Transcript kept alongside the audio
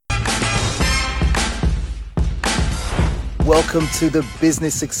welcome to the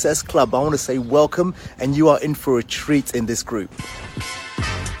Business Success Club. I want to say welcome, and you are in for a treat in this group.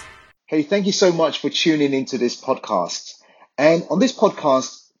 Hey, thank you so much for tuning into this podcast. And on this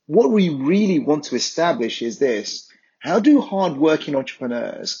podcast, what we really want to establish is this: how do hardworking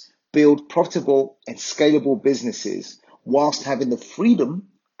entrepreneurs build profitable and scalable businesses whilst having the freedom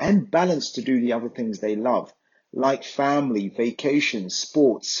and balance to do the other things they love, like family, vacations,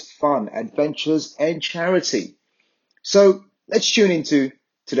 sports, fun, adventures, and charity? So let's tune into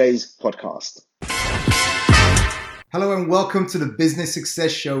today's podcast. Hello and welcome to the Business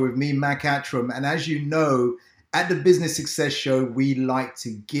Success Show with me, Mac Attram. And as you know, at the Business Success Show, we like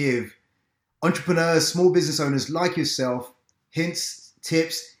to give entrepreneurs, small business owners like yourself, hints,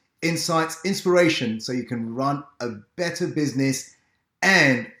 tips, insights, inspiration, so you can run a better business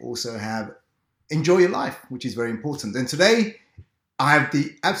and also enjoy your life, which is very important. And today, I have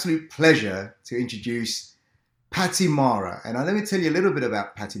the absolute pleasure to introduce Patti Mara. And let me tell you a little bit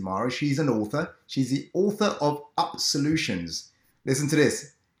about Patti Mara. She's an author. She's the author of Up Solutions. Listen to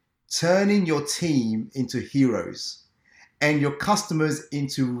this: turning your team into heroes and your customers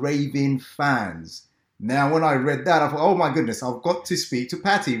into raving fans. Now, when I read that, I thought, oh my goodness, I've got to speak to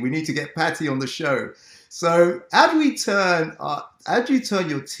Patti. We need to get Patti on the show. So how do you turn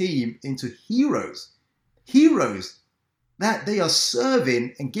your team into heroes? Heroes that they are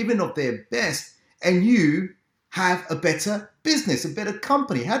serving and giving of their best, and you have a better business, a better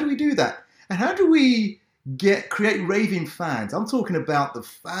company. How do we do that? And how do we create raving fans? I'm talking about the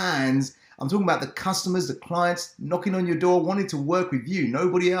fans. I'm talking about the customers, the clients knocking on your door, wanting to work with you,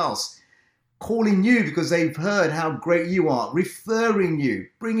 nobody else, calling you because they've heard how great you are, referring you,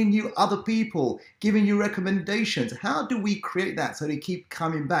 bringing you other people, giving you recommendations. How do we create that so they keep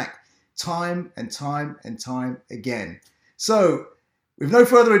coming back time and time and time again? So, with no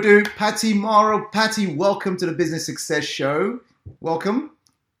further ado, Patti Mara. Patti, welcome to the Business Success Show. Welcome.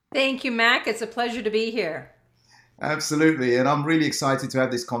 Thank you, Mac. It's a pleasure to be here. Absolutely. And I'm really excited to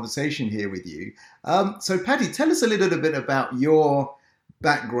have this conversation here with you. So, Patti, tell us a little bit about your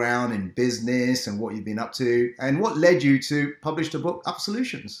background in business and what you've been up to and what led you to publish the book, Up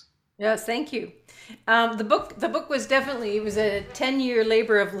Solutions. Yes, thank you. The book was definitely, it was a 10-year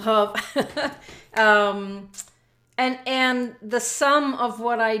labor of love. And the sum of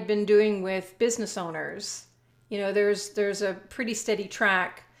what I'd been doing with business owners, there's a pretty steady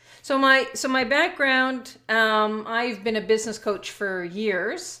track. So my background, I've been a business coach for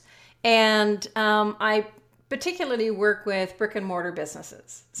years, and I particularly work with brick and mortar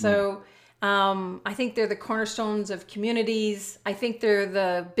businesses. So I think they're the cornerstones of communities. I think they're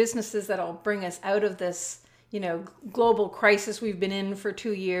the businesses that'll bring us out of this, global crisis we've been in for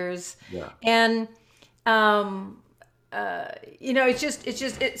 2 years. Yeah. And I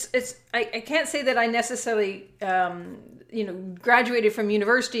can't say that I necessarily, graduated from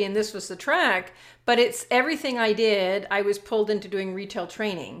university and this was the track, but it's everything I did. I was pulled into doing retail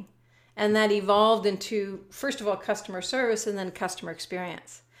training, and that evolved into, first of all, customer service and then customer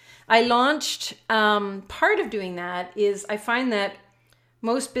experience. I launched, part of doing that is I find that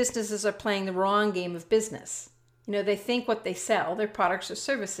most businesses are playing the wrong game of business. They think what they sell, their products or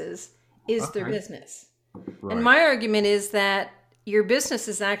services, is their business. Right. And my argument is that your business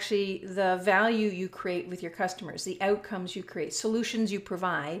is actually the value you create with your customers, the outcomes you create, solutions you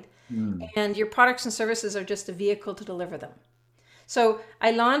provide, and your products and services are just a vehicle to deliver them. So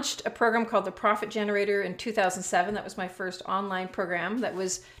I launched a program called the Profit Generator in 2007. That was my first online program that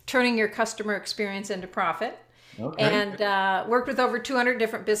was turning your customer experience into profit. Okay. And worked with over 200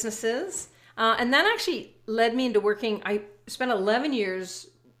 different businesses. And that actually led me into working. I spent 11 years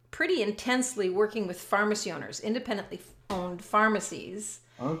pretty intensely working with pharmacy owners, independently owned pharmacies,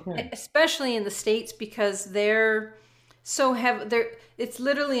 especially in the States, because it's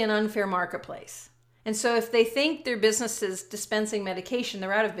literally an unfair marketplace. And so if they think their business is dispensing medication,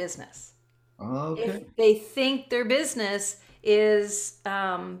 they're out of business. Okay. If they think their business is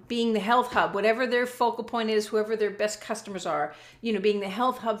being the health hub, whatever their focal point is, whoever their best customers are, being the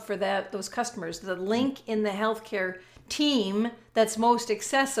health hub for those customers, the link in the healthcare team that's most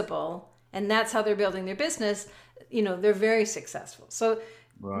accessible, and that's how they're building their business, they're very successful. So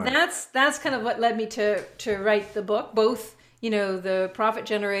that's kind of what led me to write the book, both the Profit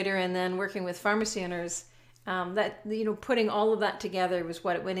Generator and then working with pharmacy owners. Putting all of that together was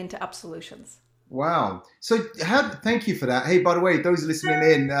what it went into Up Solutions. Wow. So thank you for that. Hey, by the way, those listening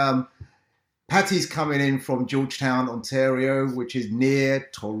in, Patti's coming in from Georgetown, Ontario, which is near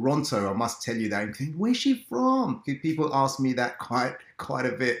Toronto. I must tell you that. I'm thinking, where's she from? People ask me that quite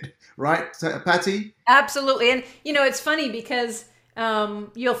a bit, right? So, Patti? Absolutely. And, it's funny because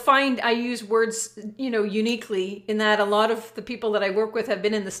You'll find I use words, uniquely in that a lot of the people that I work with have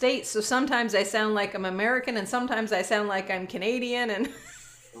been in the States. So sometimes I sound like I'm American and sometimes I sound like I'm Canadian. And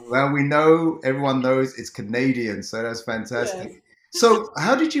Well, we know, everyone knows it's Canadian, so that's yes. fantastic. So,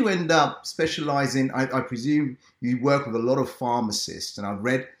 how did you end up specializing? I presume you work with a lot of pharmacists, and I've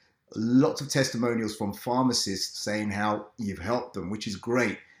read lots of testimonials from pharmacists saying how you've helped them, which is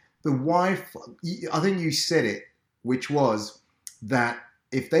great. But why? I think you said it, which was that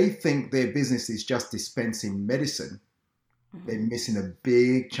if they think their business is just dispensing medicine, they're Mhm. missing a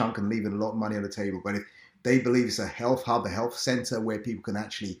big chunk and leaving a lot of money on the table. But if they believe it's a health hub, a health center where people can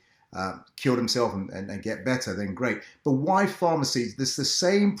actually cure themselves and get better, then great. But why pharmacies? Does the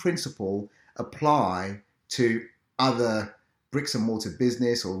same principle apply to other bricks and mortar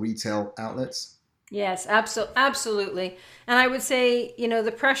business or retail outlets? Yes, absolutely. And I would say,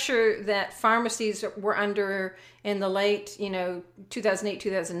 the pressure that pharmacies were under in the late, 2008,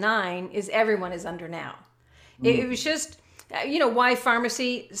 2009 is everyone is under now. It Mm. was just, why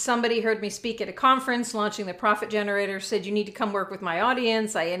pharmacy? Somebody heard me speak at a conference launching the profit generator, said, you need to come work with my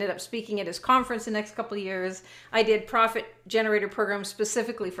audience. I ended up speaking at his conference the next couple of years. I did profit generator programs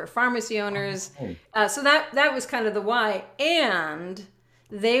specifically for pharmacy owners. Oh, So that was kind of the why. And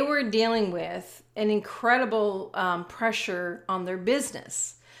they were dealing with an incredible pressure on their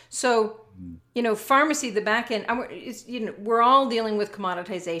business. So, mm. pharmacy, the back end, we're all dealing with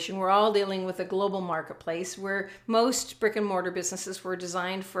commoditization. We're all dealing with a global marketplace where most brick and mortar businesses were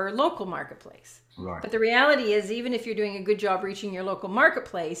designed for a local marketplace. Right. But the reality is, even if you're doing a good job reaching your local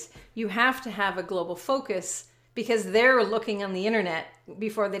marketplace, you have to have a global focus because they're looking on the internet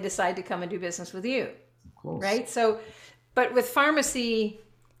before they decide to come and do business with you, Of course. right? So, but with pharmacy,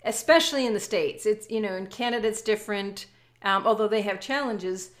 especially in the States, it's, in Canada it's different, although they have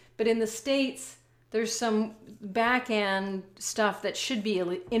challenges. But in the States, there's some back end stuff that should be,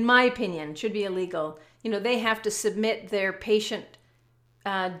 in my opinion, should be illegal. They have to submit their patient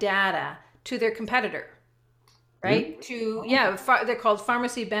data to their competitor, Really? right? They're called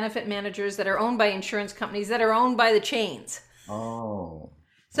pharmacy benefit managers that are owned by insurance companies that are owned by the chains. Oh.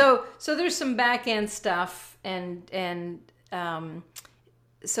 So there's some back end stuff,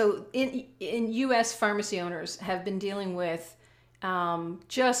 so in U.S. pharmacy owners have been dealing with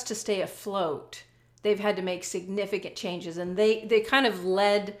just to stay afloat. They've had to make significant changes, and they kind of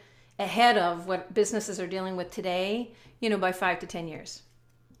led ahead of what businesses are dealing with today, by 5 to 10 years.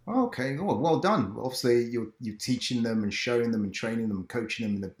 Okay, well done. Obviously, you're teaching them and showing them and training them and coaching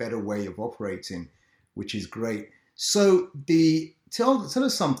them in a better way of operating, which is great. So the tell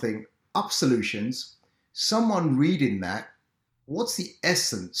us something. Up solutions. Someone reading that, what's the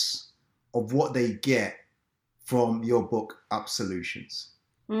essence of what they get from your book, Up Solutions?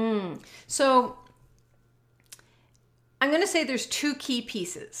 So I'm going to say there's two key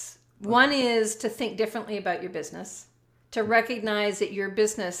pieces. One Okay. is to think differently about your business, to recognize that your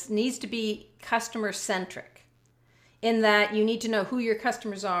business needs to be customer centric, in that you need to know who your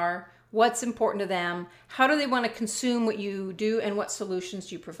customers are, what's important to them, how do they want to consume what you do, and what solutions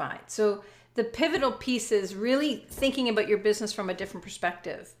you provide. So the pivotal piece is really thinking about your business from a different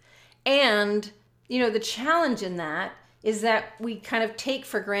perspective. And, the challenge in that is that we kind of take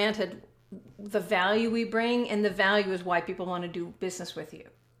for granted the value we bring, and the value is why people want to do business with you.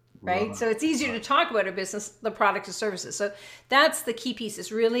 Right? Right. So it's easier to Right. talk about a business, the products and services. So that's the key piece,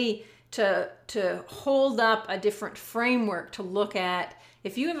 is really to hold up a different framework to look at.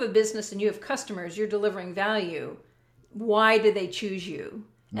 If you have a business and you have customers, you're delivering value, why do they choose you?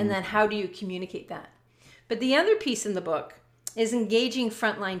 And Mm. then how do you communicate that? But the other piece in the book is engaging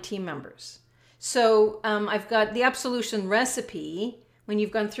frontline team members. So I've got the absolution recipe. When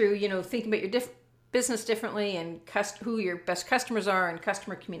you've gone through, thinking about your business differently, and who your best customers are, and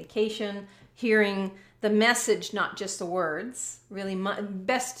customer communication, hearing the message, not just the words, really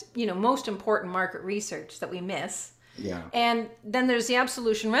best, most important market research that we miss. Yeah. And then there's the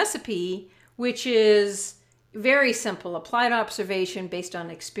absolution recipe, which is very simple: applied observation based on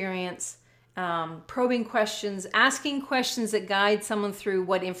experience, probing questions, asking questions that guide someone through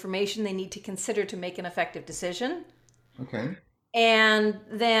what information they need to consider to make an effective decision, Okay. and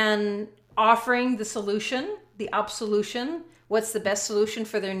then offering the solution, the absolution. What's the best solution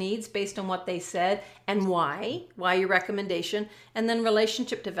for their needs based on what they said, and why your recommendation. And then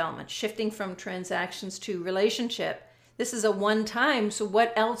relationship development, shifting from transactions to relationship. This is a one time, so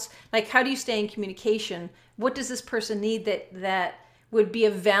what else? Like, how do you stay in communication? What does this person need that would be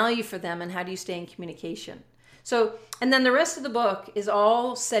of value for them, and how do you stay in communication? So, and then the rest of the book is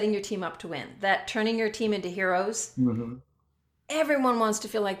all setting your team up to win, that turning your team into heroes. Hmm. Everyone wants to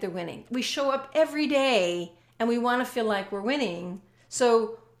feel like they're winning. We show up every day and we want to feel like we're winning.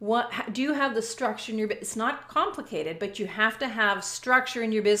 So do you have the structure in your it's not complicated, but you have to have structure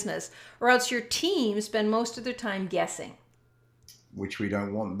in your business, or else your team spend most of their time guessing. Which we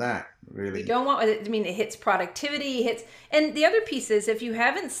don't want that, We really. don't want, I mean, it hits productivity, hits, and the other piece is if you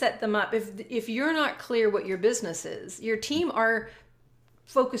haven't set them up, if you're not clear what your business is, your team are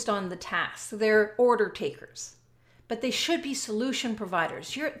focused on the tasks. They're order takers, but they should be solution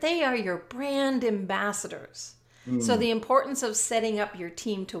providers. They are your brand ambassadors. So Mm, the importance of setting up your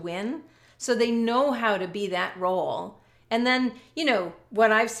team to win, so they know how to be that role. And then,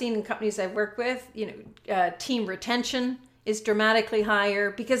 what I've seen in companies I've worked with, team retention is dramatically higher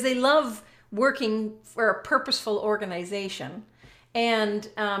because they love working for a purposeful organization, and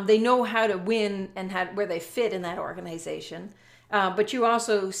they know how to win and where they fit in that organization. But you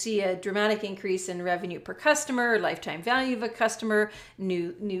also see a dramatic increase in revenue per customer, lifetime value of a customer,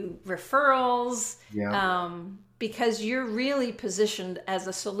 new referrals, yeah. because you're really positioned as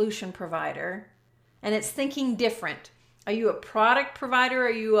a solution provider, and it's thinking different. Are you a product provider? Or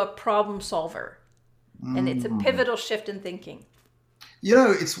are you a problem solver? And it's a Mm. pivotal shift in thinking.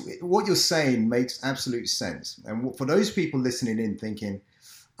 It's what you're saying makes absolute sense. And for those people listening in thinking,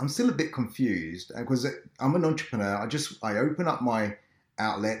 I'm still a bit confused because I'm an entrepreneur. I open up my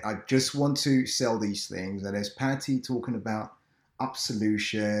outlet. I just want to sell these things. And there's Patty talking about up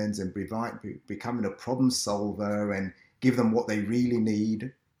solutions and becoming a problem solver and give them what they really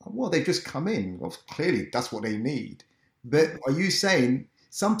need. Well, they just come in. Well, clearly that's what they need. But are you saying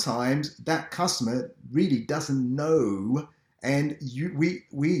sometimes that customer really doesn't know, and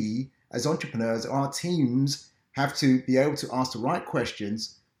we as entrepreneurs, our teams have to be able to ask the right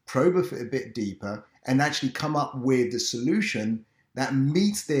questions, probe a bit deeper, and actually come up with the solution that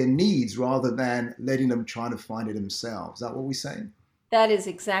meets their needs rather than letting them try to find it themselves. Is that what we're saying? That is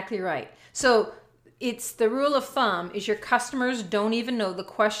exactly right. So it's the rule of thumb is your customers don't even know the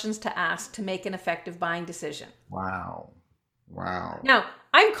questions to ask to make an effective buying decision. Wow. Wow. Now,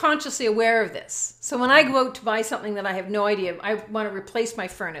 I'm consciously aware of this. So when I go out to buy something that I have no idea, I want to replace my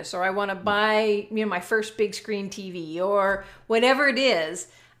furnace, or I want to buy, my first big screen TV, or whatever it is,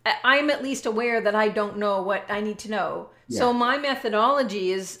 I'm at least aware that I don't know what I need to know. Yeah. So my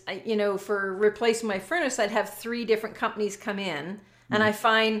methodology is, for replacing my furnace, I'd have 3 different companies come in. And I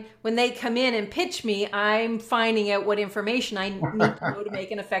find when they come in and pitch me, I'm finding out what information I need to know to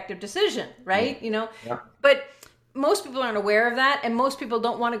make an effective decision, Yeah. right? Yeah. But most people aren't aware of that, and most people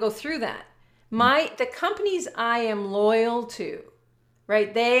don't want to go through that. The companies I am loyal to,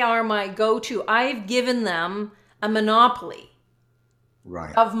 right? They are my go-to. I've given them a monopoly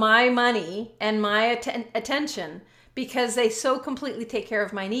Right. of my money and my attention because they so completely take care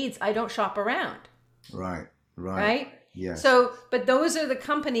of my needs. I don't shop around, Right. Right. right? Yes. So, but those are the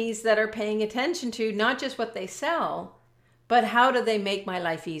companies that are paying attention to not just what they sell, but how do they make my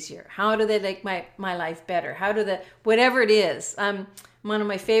life easier? How do they make my life better? How do the whatever it is? One of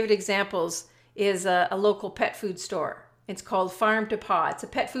my favorite examples is a local pet food store. It's called Farm to Paw. It's a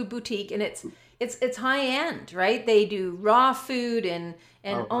pet food boutique, and it's high end, right? They do raw food and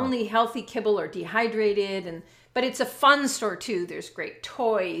Oh, wow. only healthy kibble or dehydrated, and but it's a fun store too. There's great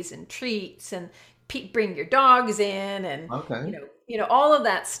toys and treats, and bring your dogs in, and Okay. all of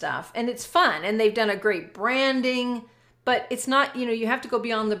that stuff, and it's fun. And they've done a great branding, but it's not, you have to go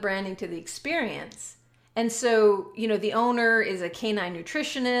beyond the branding to the experience. And so, the owner is a canine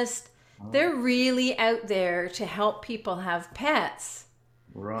nutritionist. Oh, They're really out there to help people have pets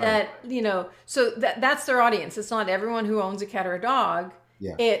right. that, so that's their audience. It's not everyone who owns a cat or a dog.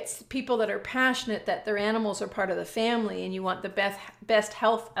 Yeah. It's people that are passionate that their animals are part of the family, and you want the best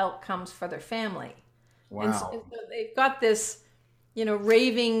health outcomes for their family. And Wow. so they've got this,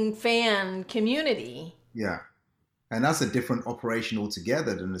 raving fan community. Yeah. And that's a different operation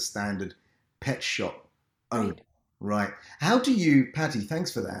altogether than the standard pet shop owner. Right. Right. How do you, Patty,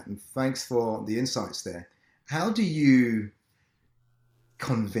 thanks for that. And thanks for the insights there. How do you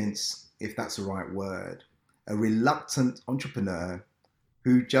convince, if that's the right word, a reluctant entrepreneur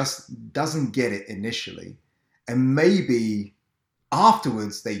who just doesn't get it initially, and maybe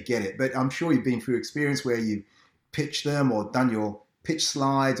afterwards they get it? But I'm sure you've been through experience where you've pitched them or done your pitch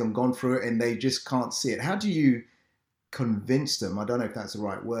slides and gone through it and they just can't see it. How do you convince them, I don't know if that's the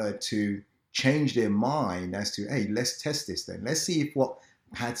right word, to change their mind as to, hey, let's test this then. Let's see if what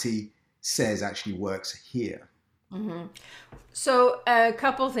Patty says actually works here. Hmm. So a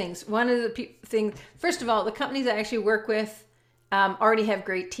couple things. One of the things, first of all, the companies I actually work with already have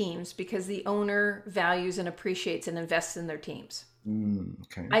great teams because the owner values and appreciates and invests in their teams.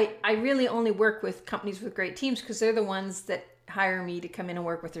 Okay. I really only work with companies with great teams because they're the ones that hire me to come in and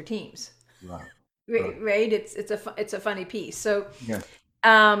work with their teams. Right. Right. right? It's a funny piece. So, Yeah.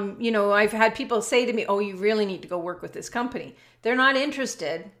 I've had people say to me, "Oh, you really need to go work with this company." They're not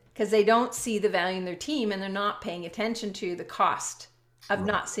interested because they don't see the value in their team, and they're not paying attention to the cost of Right.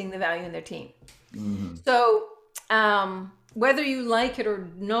 not seeing the value in their team. Hmm. So, whether you like it or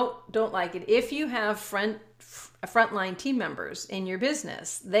don't like it, if you have frontline team members in your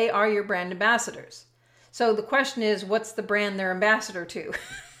business, they are your brand ambassadors. So the question is, what's the brand they're ambassador to?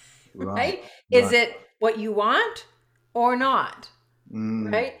 Right. Right? Is Right. it what you want or not?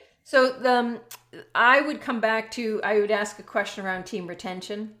 Mm. Right? So I would come back to, I would ask a question around team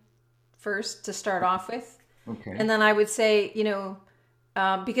retention first to start off with. Okay. And then I would say,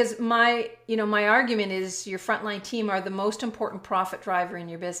 because my argument is your frontline team are the most important profit driver in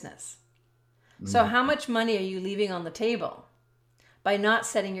your business. So Mm. how much money are you leaving on the table by not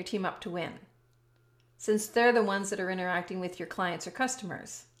setting your team up to win? Since they're the ones that are interacting with your clients or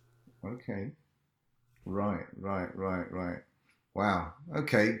customers. Okay. Right. Right. Right. Right. Wow.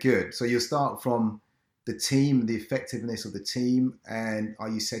 Okay. Good. So you start from the team, the effectiveness of the team, and are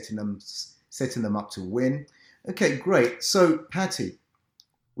you setting them up to win? Okay. Great. So Patty,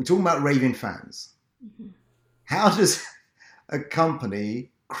 we're talking about raving fans. Mhm. How does a company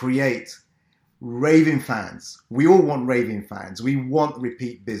create raving fans? We all want raving fans. We want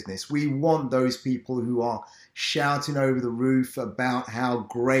repeat business. We want those people who are shouting over the roof about how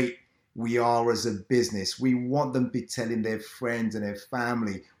great we are as a business. We want them to be telling their friends and their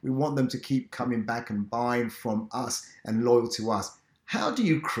family. We want them to keep coming back and buying from us and loyal to us. How do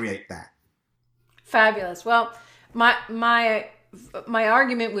you create that? Fabulous. Well, my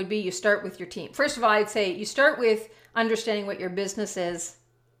argument would be you start with your team. First of all, I'd say you start with understanding what your business is,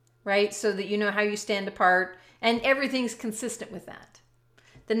 right? So that you know how you stand apart and everything's consistent with that.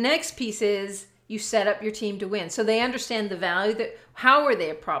 The next piece is you set up your team to win. So they understand the value that how are they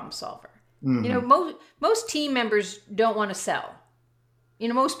a problem solver? Mm-hmm. Most team members don't want to sell.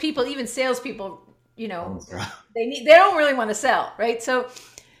 Most people, even salespeople, they don't really want to sell, right? So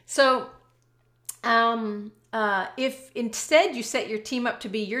if instead you set your team up to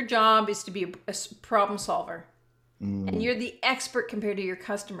be your job is to be a problem solver, and Mm, you're the expert compared to your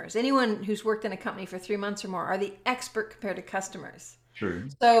customers. Anyone who's worked in a company for 3 months or more are the expert compared to customers. true.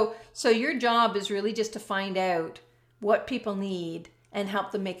 So your job is really just to find out what people need and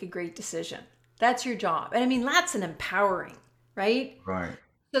help them make a great decision. That's your job. And I mean, that's an empowering, right? Right.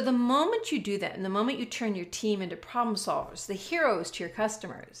 So the moment you do that, and the moment you turn your team into problem solvers, the heroes to your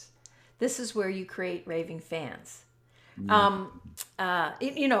customers, this is where you create raving fans. Mm, Um,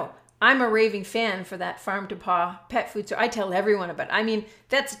 I'm a raving fan for that farm to paw pet food. So I tell everyone about it. I mean,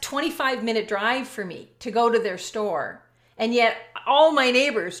 that's a 25-minute drive for me to go to their store. And yet all my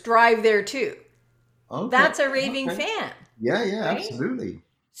neighbors drive there too. okay. That's a raving Okay. fan, Yeah, yeah, right? absolutely.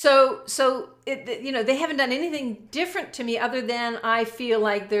 So they haven't done anything different to me other than I feel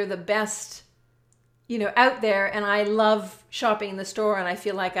like they're the best, out there, and I love shopping in the store, and I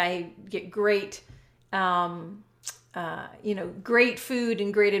feel like I get great, great food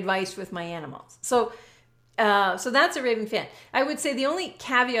and great advice with my animals. So that's a raving fan. I would say the only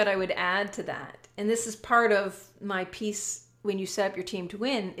caveat I would add to that, and this is part of my piece when you set up your team to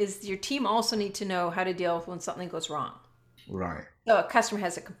win, is your team also need to know how to deal with when something goes wrong. Right. So a customer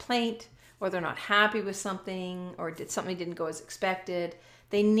has a complaint, or they're not happy with something, or something didn't go as expected.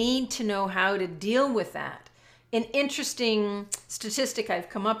 They need to know how to deal with that. An interesting statistic I've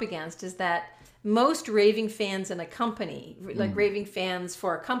come up against is that most raving fans in a company, like Mm. raving fans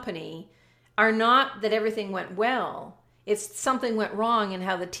for a company, are not that everything went well. It's something went wrong and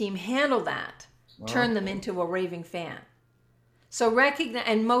how the team handled that turned them Okay. into a raving fan. So recognize,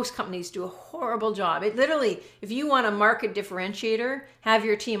 and most companies do a horrible job. It literally, if you want a market differentiator, have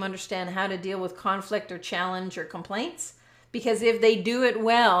your team understand how to deal with conflict or challenge or complaints. Because if they do it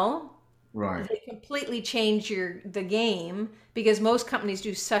well, Right. they completely change the game. Because most companies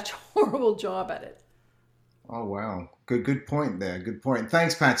do such a horrible job at it. Oh, wow. Good point there. Good point.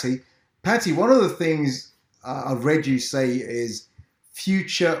 Thanks, Patty. Patty, one of the things I've read you say is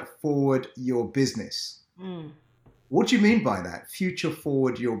future forward your business. Mm. What do you mean by that? Future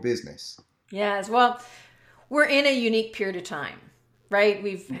forward your business. Yes, well, we're in a unique period of time, right?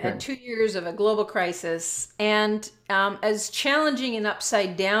 We've had Okay. 2 years of a global crisis, and as challenging and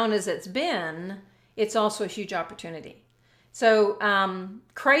upside down as it's been, it's also a huge opportunity. So,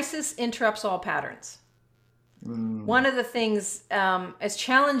 crisis interrupts all patterns. Mm, One of the things, as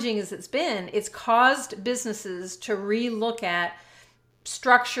challenging as it's been, it's caused businesses to relook at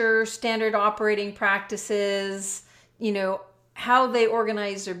structure, standard operating practices, how they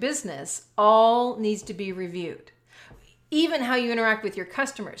organize their business, all needs to be reviewed. even how you interact with your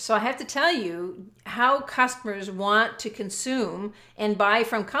customers. So I have to tell you, how customers want to consume and buy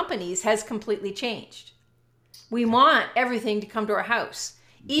from companies has completely changed. We want everything to come to our house,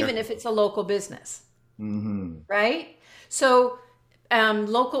 even if it's a local business, right? So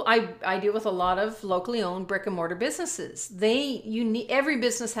I deal with a lot of locally owned brick and mortar businesses. Every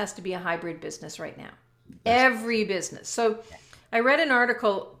business has to be a hybrid business right now. Every business. So I read an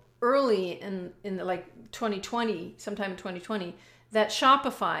article early in like 2020, sometime in 2020, that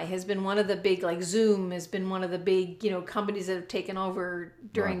Shopify has been one of the big, like Zoom has been one of the big, companies that have taken over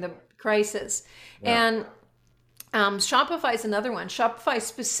during the crisis. And Shopify is another one. Shopify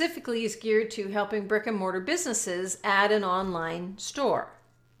specifically is geared to helping brick and mortar businesses add an online store,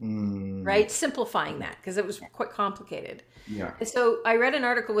 right? Simplifying that, because it was quite complicated. Yeah. And so I read an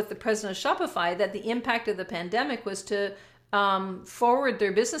article with the president of Shopify that the impact of the pandemic was to forward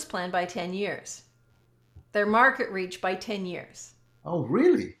their business plan by 10 years, their market reach by 10 years. Oh,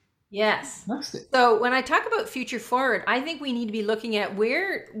 really? Yes. That's it. So when I talk about future forward, I think we need to be looking at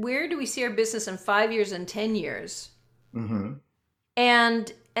where do we see our business in 5 years and 10 years,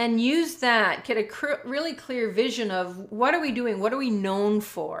 and use that, get a really clear vision of what are we doing, what are we known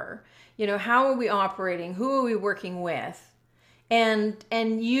for, how are we operating, who are we working with, and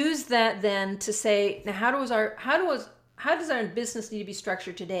use that then to say, now how does our business need to be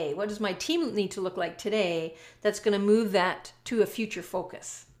structured today? What does my team need to look like today that's going to move that to a future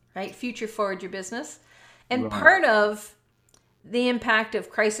focus? Right? Future forward your business. And part of the impact of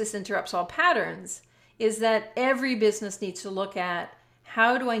crisis interrupts all patterns is that every business needs to look at,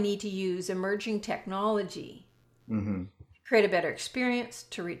 how do I need to use emerging technology, create a better experience,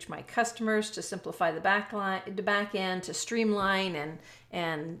 to reach my customers, to simplify the back end, to streamline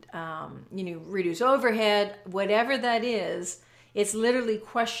and reduce overhead, whatever that is. It's literally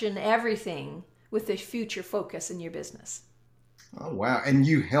question everything with a future focus in your business. Oh, wow. And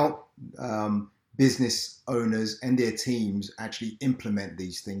you help business owners and their teams actually implement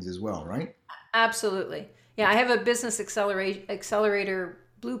these things as well, right? Absolutely. Yeah, I have a business accelerator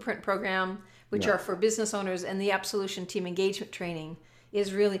blueprint program, which are for business owners, and the Absolution team engagement training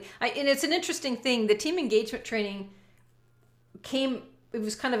is really, and it's an interesting thing. The team engagement training it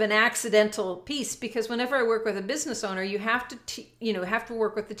was kind of an accidental piece, because whenever I work with a business owner, you have to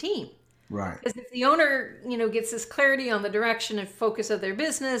work with the team. Right. Because if the owner, gets this clarity on the direction and focus of their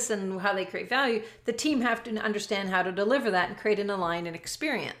business and how they create value, the team have to understand how to deliver that and create an aligned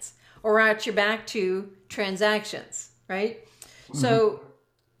experience. Or at your back to transactions, right? So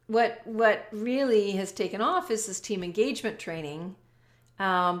what really has taken off is this team engagement training,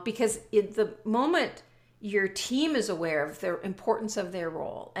 because the moment your team is aware of the importance of their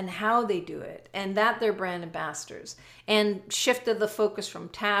role and how they do it, and that they're brand ambassadors, and shifted the focus from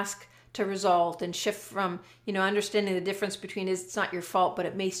task to result, and shift from, understanding the difference between it's not your fault, but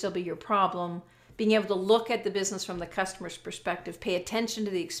it may still be your problem, being able to look at the business from the customer's perspective, pay attention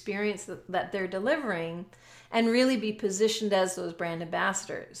to the experience that they're delivering, and really be positioned as those brand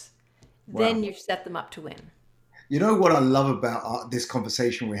ambassadors. Wow. Then you set them up to win. You know what I love about this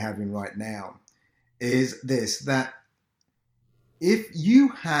conversation we're having right now is that if you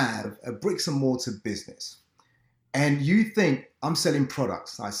have a bricks and mortar business, and you think, I'm selling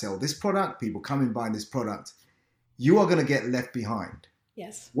products, I sell this product, people come and buy this product, you are going to get left behind.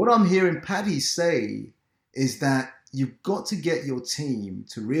 Yes. What I'm hearing Patti say is that you've got to get your team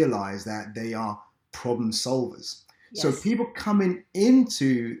to realize that they are problem solvers. Yes. So people coming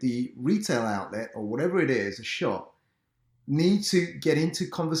into the retail outlet or whatever it is, a shop, need to get into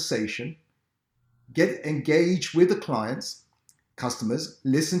conversation, get engaged with the clients, customers,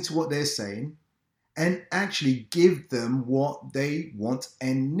 listen to what they're saying, and actually give them what they want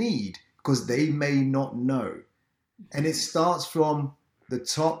and need, because they may not know. And it starts from the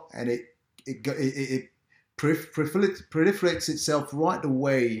top, and it proliferates itself right the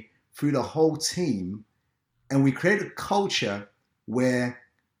way through the whole team. And we create a culture where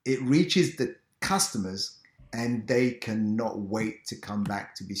it reaches the customers and they cannot wait to come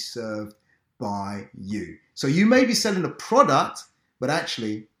back to be served by you. So you may be selling a product, but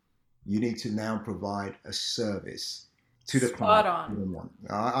actually you need to now provide a service to the client. Spot on.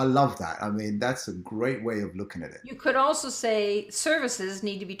 I love that. I mean, that's a great way of looking at it. You could also say services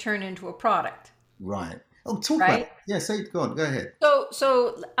need to be turned into a product. Right. Oh, talk about it. Yeah, go ahead.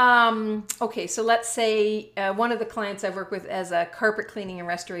 Okay, so let's say one of the clients I've worked with as a carpet cleaning and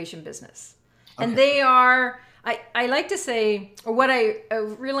restoration business. And they are, I like to say, or a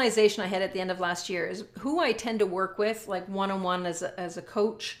realization I had at the end of last year is who I tend to work with, like one-on-one as a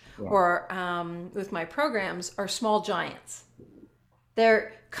coach, or with my programs, are small giants.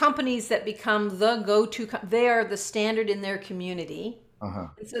 They're companies that become the go-to. They are the standard in their community. Uh-huh.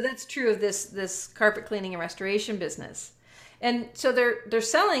 And so that's true of this carpet cleaning and restoration business. And so they're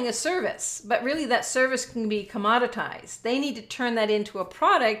selling a service, but really that service can be commoditized. They need to turn that into a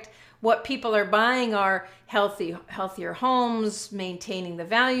product. What people are buying are healthier homes, maintaining the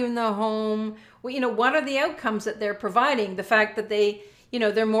value in the home. Well, what are the outcomes that they're providing? The fact that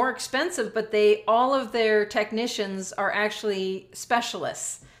they're more expensive, but all of their technicians are actually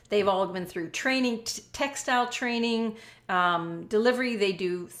specialists. They've all been through training, textile training, delivery. They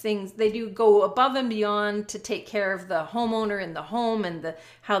do go above and beyond to take care of the homeowner in the home and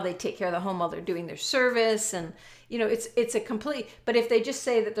how they take care of the home while they're doing their service. And, it's a complete, but if they just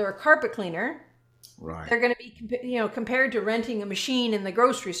say that they're a carpet cleaner, Right. they're going to be, compared to renting a machine in the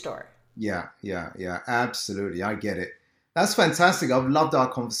grocery store. Yeah, absolutely. I get it. That's fantastic. I've loved our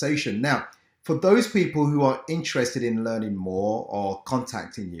conversation. Now, for those people who are interested in learning more or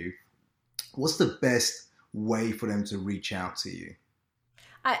contacting you, what's the best way for them to reach out to you?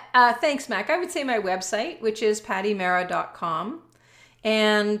 Thanks, Mac. I would say my website, which is pattimara.com,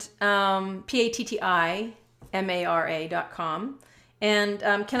 and pattimara.com. And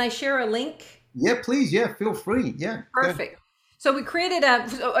can I share a link? Yeah, please. Yeah, feel free. Yeah. Perfect. So we created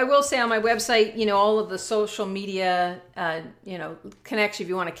I will say on my website, all of the social media, connection. If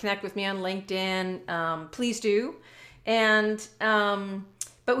you want to connect with me on LinkedIn, please do. And,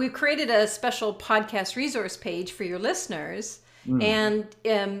 but we've created a special podcast resource page for your listeners. And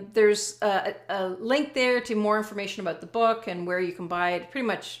there's a link there to more information about the book and where you can buy it. Pretty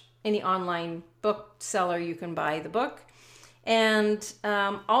much any online bookseller, you can buy the book. And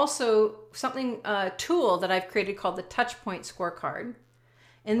also a tool that I've created called the Touchpoint Scorecard.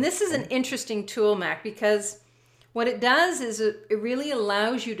 And this is an interesting tool, Mac, because what it does is it really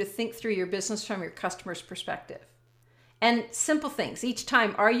allows you to think through your business from your customer's perspective. And simple things. Each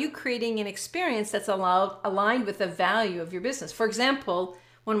time, are you creating an experience that's aligned with the value of your business? For example,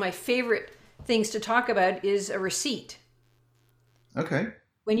 one of my favorite things to talk about is a receipt. Okay.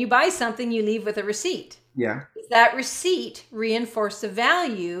 When you buy something, you leave with a receipt. Yeah. Does that receipt reinforce the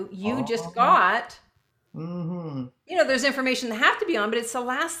value you just got? Mm-hmm. There's information that have to be on, but it's the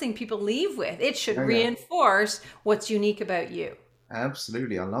last thing people leave with. It should reinforce what's unique about you.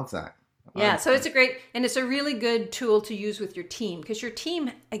 Absolutely. I love that. Yeah, so it's a really good tool to use with your team, because your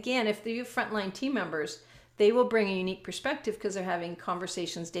team, again, if you have frontline team members, they will bring a unique perspective because they're having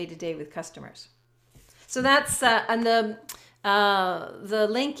conversations day to day with customers. So that's, and the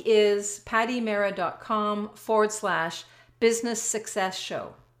link is pattimara.com/business success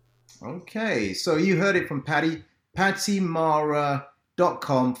show. Okay, so you heard it from Patti,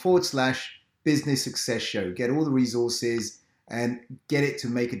 pattimara.com/business success show. Get all the resources and get it to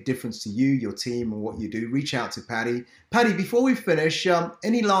make a difference to you, your team, and what you do. Reach out to Patti. Patti, before we finish,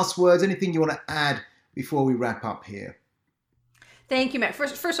 any last words, anything you want to add before we wrap up here? Thank you, Matt.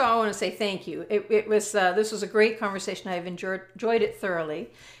 First of all, I want to say thank you. This was a great conversation. I've enjoyed it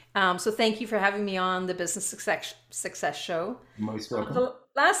thoroughly. So thank you for having me on the Business Success Show. Most welcome. The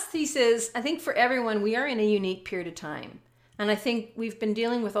last piece is, I think for everyone, we are in a unique period of time. And I think we've been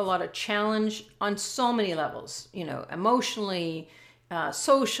dealing with a lot of challenge on so many levels, emotionally,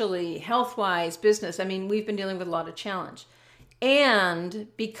 socially, health-wise, business. I mean, we've been dealing with a lot of challenge. And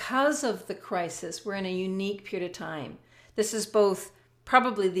because of the crisis, we're in a unique period of time. This is both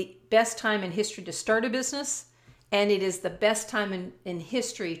probably the best time in history to start a business, and it is the best time in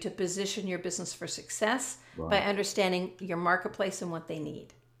history to position your business for success by understanding your marketplace and what they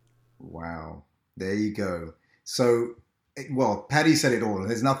need. Wow. There you go. So, Patti said it all.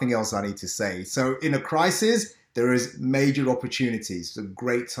 There's nothing else I need to say. So in a crisis, there is major opportunities. It's a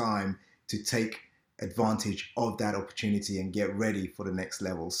great time to take advantage of that opportunity and get ready for the next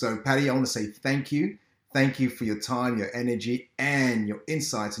level. So Patti, I want to say thank you. Thank you for your time, your energy, and your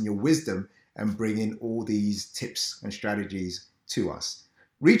insights and your wisdom, and bringing all these tips and strategies to us.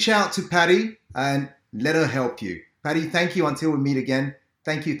 Reach out to Patti and let her help you. Patti, thank you until we meet again.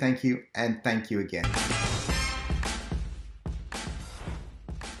 Thank you, and thank you again.